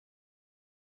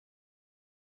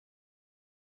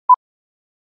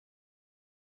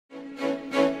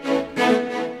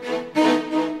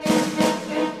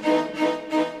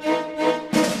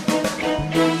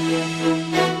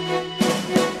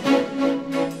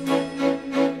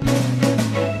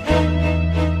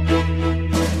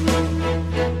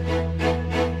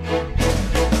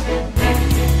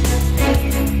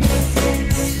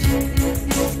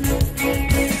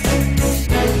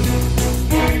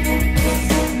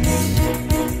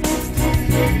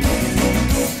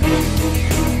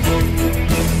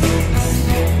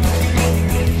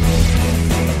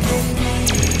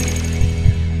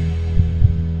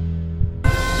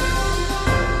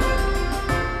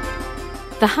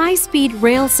The high-speed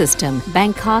rail system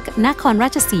Bangkok Nakhon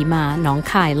Ratchasima Nong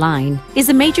Khai Line is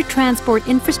a major transport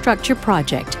infrastructure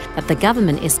project that the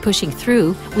government is pushing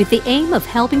through with the aim of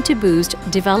helping to boost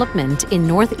development in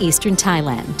northeastern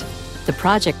Thailand. The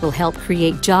project will help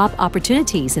create job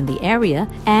opportunities in the area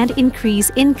and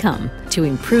increase income to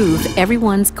improve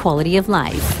everyone's quality of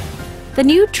life. The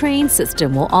new train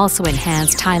system will also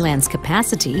enhance Thailand's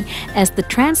capacity as the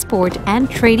transport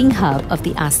and trading hub of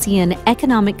the ASEAN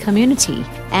Economic Community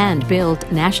and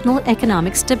build national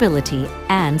economic stability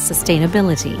and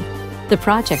sustainability. The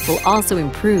project will also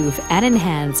improve and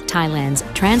enhance Thailand's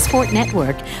transport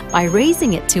network by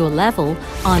raising it to a level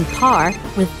on par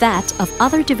with that of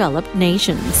other developed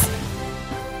nations.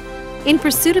 In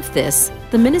pursuit of this,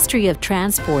 the Ministry of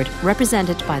Transport,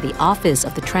 represented by the Office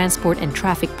of the Transport and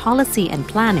Traffic Policy and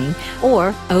Planning,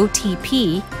 or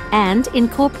OTP, and in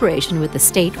cooperation with the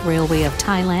State Railway of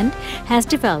Thailand, has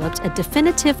developed a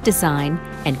definitive design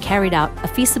and carried out a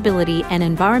feasibility and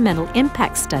environmental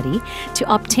impact study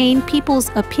to obtain people's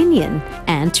opinion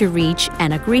and to reach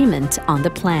an agreement on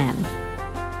the plan.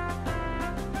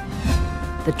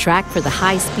 The track for the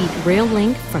high-speed rail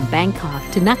link from Bangkok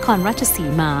to Nakhon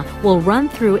Ratchasima will run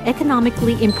through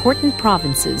economically important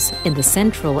provinces in the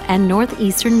central and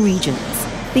northeastern regions.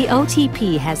 The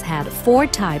OTP has had 4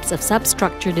 types of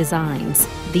substructure designs.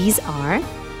 These are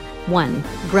 1.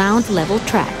 Ground level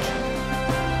track,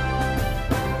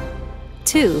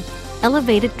 2.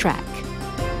 Elevated track,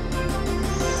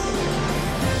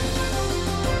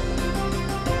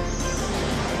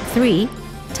 3.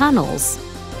 Tunnels,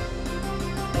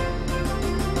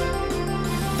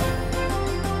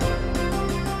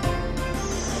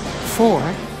 4.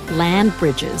 Land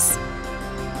bridges.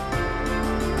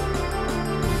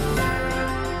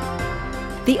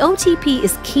 The OTP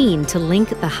is keen to link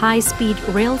the high-speed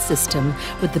rail system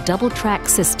with the double-track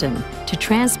system to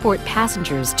transport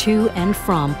passengers to and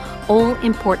from all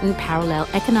important parallel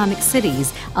economic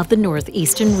cities of the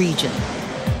northeastern region.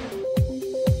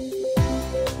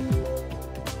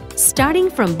 Starting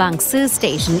from Bang Sue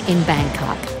Station in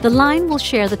Bangkok, the line will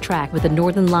share the track with the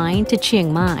Northern Line to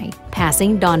Chiang Mai,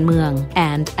 passing Don Mueang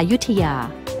and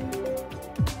Ayutthaya,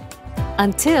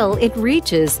 until it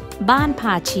reaches Ban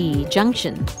Pachi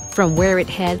Junction, from where it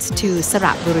heads to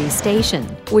Saraburi Station,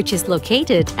 which is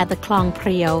located at the Klong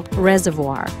Preo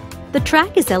Reservoir. The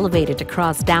track is elevated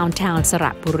across downtown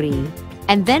Saraburi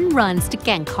and then runs to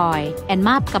Kang Khoi and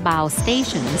Map Kabao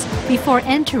stations before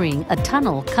entering a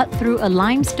tunnel cut through a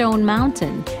limestone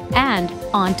mountain and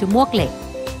onto Muok Lek.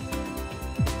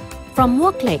 From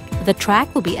Muok Lek, the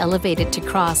track will be elevated to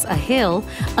cross a hill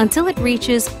until it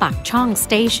reaches Pak Chong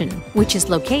Station, which is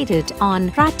located on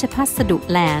Ratchapasaduk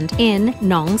land in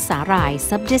Nong Sarai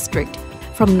subdistrict.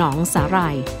 From Nong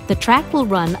Sarai, the track will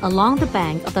run along the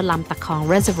bank of the Lam Takong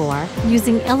Reservoir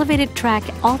using elevated track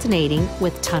alternating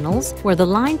with tunnels where the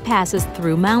line passes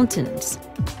through mountains.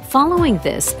 Following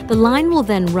this, the line will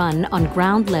then run on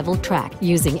ground-level track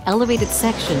using elevated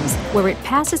sections where it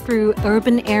passes through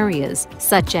urban areas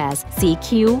such as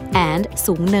CQ and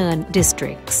Sung Neun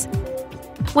districts.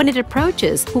 When it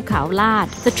approaches Pu Khao Lat,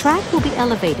 the track will be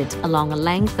elevated along a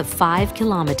length of 5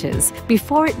 kilometers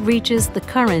before it reaches the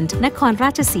current Nakhon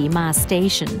Ratchasima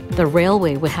station. The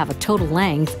railway will have a total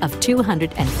length of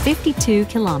 252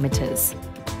 kilometers.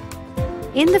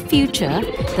 In the future,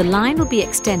 the line will be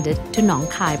extended to Nong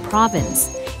Khai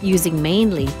province, using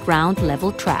mainly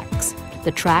ground-level tracks.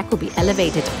 The track will be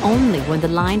elevated only when the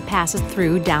line passes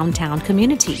through downtown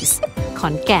communities.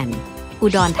 Khon Kaen,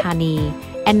 Udon Thani,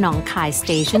 and Nong Khai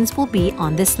stations will be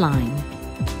on this line.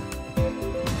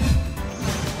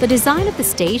 The design of the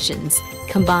stations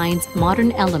combines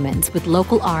modern elements with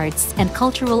local arts and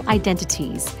cultural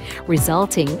identities,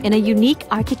 resulting in a unique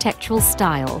architectural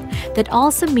style that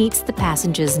also meets the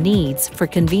passengers' needs for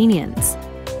convenience.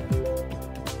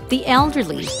 The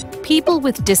elderly, people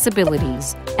with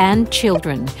disabilities, and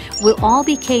children will all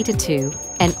be catered to,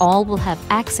 and all will have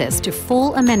access to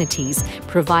full amenities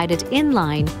provided in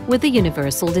line with the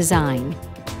universal design.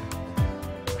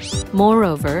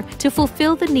 Moreover, to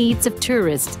fulfill the needs of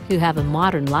tourists who have a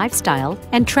modern lifestyle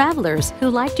and travelers who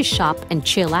like to shop and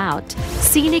chill out,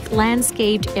 scenic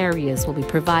landscaped areas will be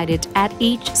provided at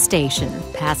each station.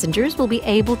 Passengers will be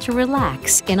able to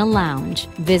relax in a lounge,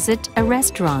 visit a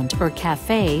restaurant or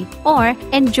cafe, or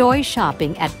enjoy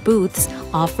shopping at booths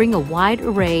offering a wide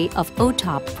array of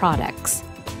OTOP products.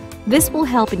 This will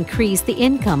help increase the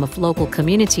income of local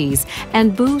communities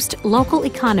and boost local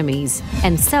economies,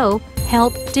 and so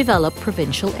help develop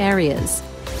provincial areas.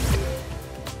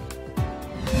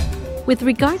 With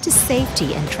regard to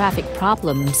safety and traffic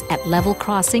problems at level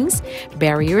crossings,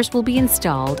 barriers will be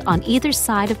installed on either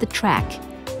side of the track,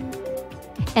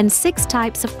 and 6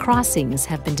 types of crossings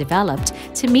have been developed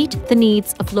to meet the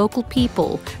needs of local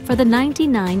people for the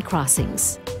 99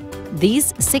 crossings.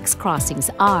 These 6 crossings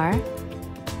are: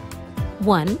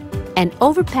 1. An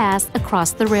overpass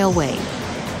across the railway.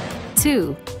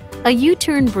 2. A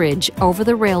U-turn bridge over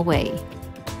the railway.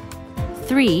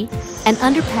 3. An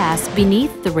underpass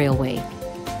beneath the railway.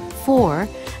 4.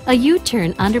 A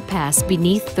U-turn underpass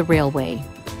beneath the railway.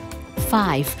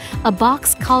 5. A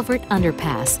box culvert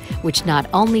underpass, which not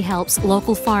only helps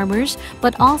local farmers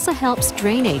but also helps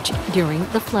drainage during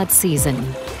the flood season.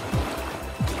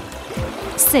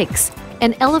 6.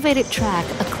 An elevated track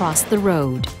across the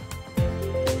road.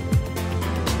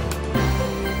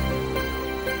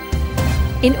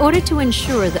 In order to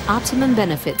ensure the optimum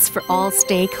benefits for all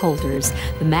stakeholders,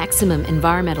 the maximum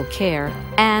environmental care,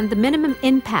 and the minimum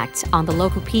impact on the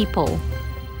local people,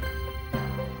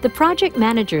 the project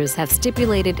managers have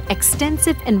stipulated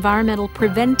extensive environmental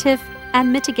preventive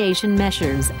and mitigation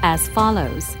measures as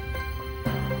follows.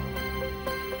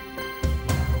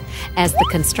 As the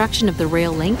construction of the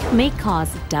rail link may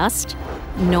cause dust,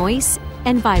 noise,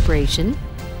 and vibration,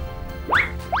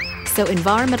 so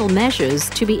environmental measures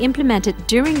to be implemented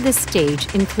during this stage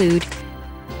include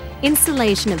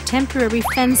installation of temporary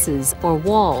fences or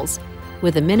walls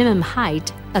with a minimum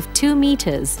height of 2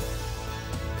 meters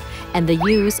and the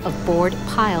use of board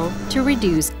pile to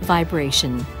reduce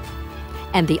vibration.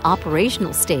 And the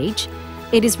operational stage,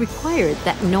 it is required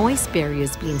that noise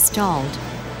barriers be installed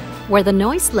where the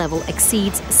noise level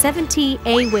exceeds 70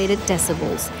 A-weighted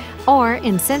decibels or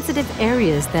in sensitive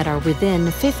areas that are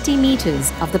within 50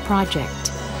 meters of the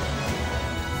project.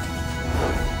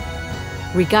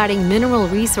 Regarding mineral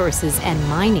resources and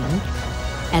mining,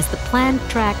 as the planned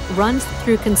track runs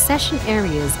through concession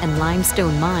areas and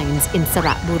limestone mines in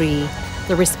Saraburi,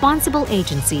 the responsible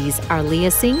agencies are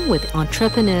liaising with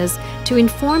entrepreneurs to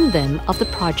inform them of the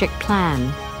project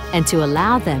plan and to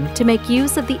allow them to make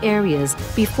use of the areas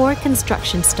before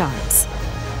construction starts.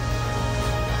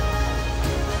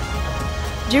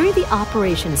 During the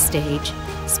operation stage,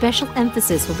 special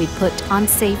emphasis will be put on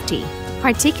safety,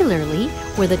 particularly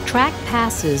where the track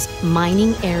passes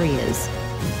mining areas.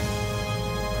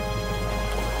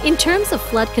 In terms of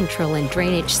flood control and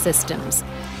drainage systems,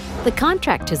 the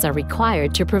contractors are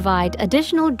required to provide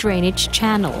additional drainage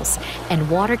channels and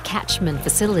water catchment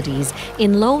facilities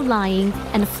in low-lying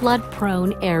and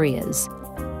flood-prone areas.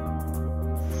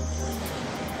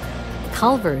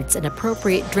 Culverts and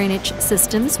appropriate drainage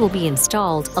systems will be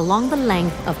installed along the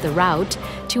length of the route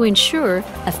to ensure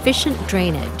efficient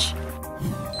drainage.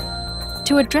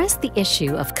 To address the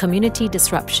issue of community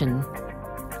disruption,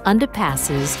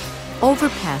 underpasses,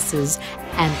 overpasses,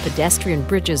 and pedestrian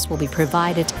bridges will be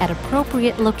provided at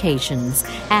appropriate locations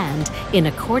and in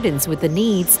accordance with the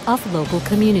needs of local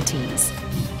communities.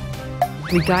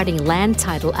 Regarding land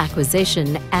title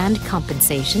acquisition and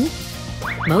compensation,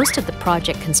 most of the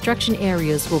project construction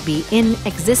areas will be in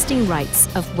existing rights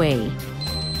of way.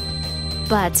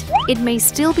 But it may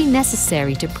still be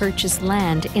necessary to purchase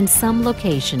land in some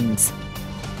locations.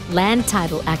 Land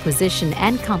title acquisition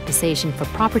and compensation for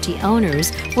property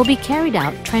owners will be carried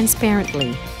out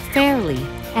transparently, fairly,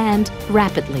 and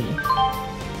rapidly.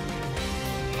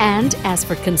 And as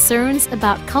for concerns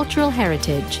about cultural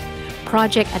heritage,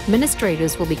 project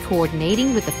administrators will be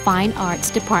coordinating with the Fine Arts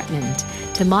Department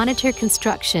to monitor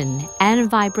construction and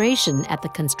vibration at the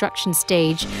construction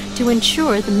stage to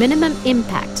ensure the minimum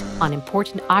impact on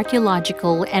important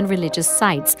archaeological and religious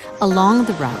sites along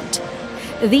the route.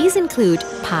 These include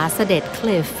Pasadet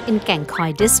Cliff in Gang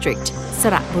Khoi District,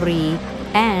 Saraburi,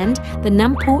 and the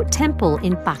Nampu Temple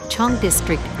in Pak Chong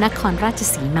District, Nakhon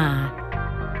Ratchasima.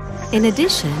 In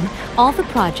addition, all the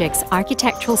project's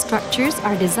architectural structures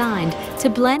are designed to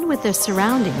blend with their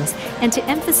surroundings and to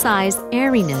emphasize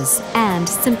airiness and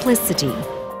simplicity.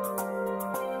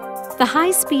 The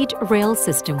high-speed rail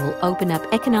system will open up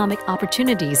economic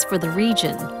opportunities for the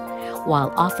region,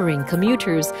 while offering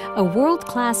commuters a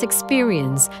world-class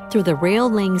experience through the rail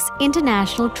link's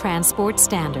international transport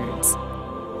standards.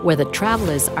 Whether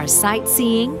travelers are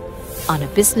sightseeing, on a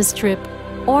business trip,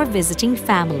 or visiting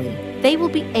family, they will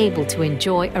be able to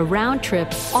enjoy a round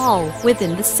trip all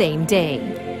within the same day.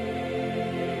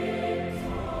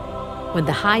 When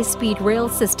the high-speed rail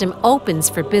system opens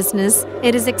for business,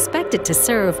 it is expected to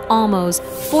serve almost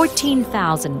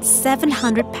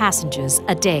 14,700 passengers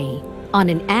a day. On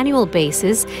an annual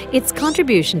basis, its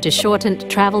contribution to shortened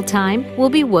travel time will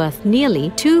be worth nearly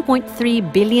 2.3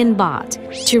 billion baht.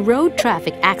 To road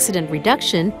traffic accident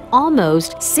reduction,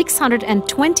 almost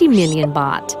 620 million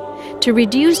baht. To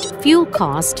reduced fuel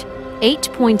cost,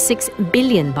 8.6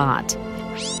 billion baht.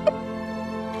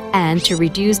 and to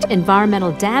reduce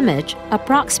environmental damage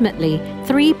approximately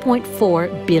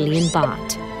 3.4 billion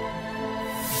baht.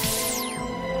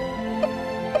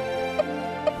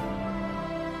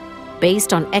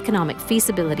 Based on economic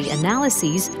feasibility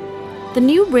analyses, the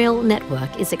new rail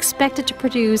network is expected to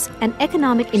produce an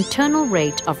economic internal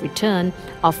rate of return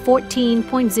of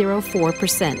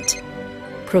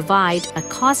 14.04%, provide a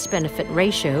cost-benefit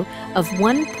ratio of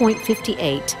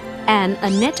 1.58 and a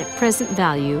net present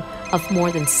value of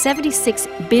more than 76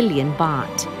 billion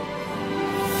baht.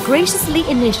 Graciously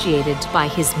initiated by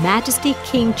His Majesty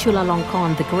King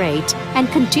Chulalongkorn the Great and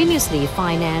continuously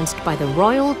financed by the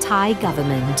Royal Thai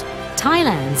government,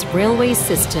 Thailand's railway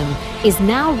system is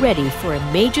now ready for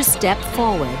a major step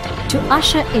forward to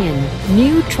usher in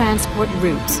new transport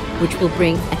routes which will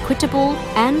bring equitable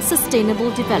and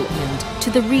sustainable development to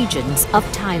the regions of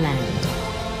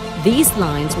Thailand. These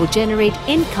lines will generate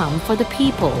income for the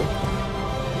people,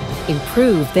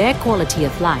 improve their quality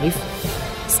of life,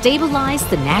 stabilize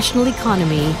the national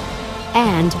economy,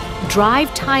 and drive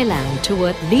Thailand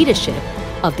toward leadership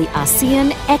of the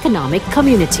ASEAN Economic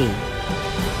Community.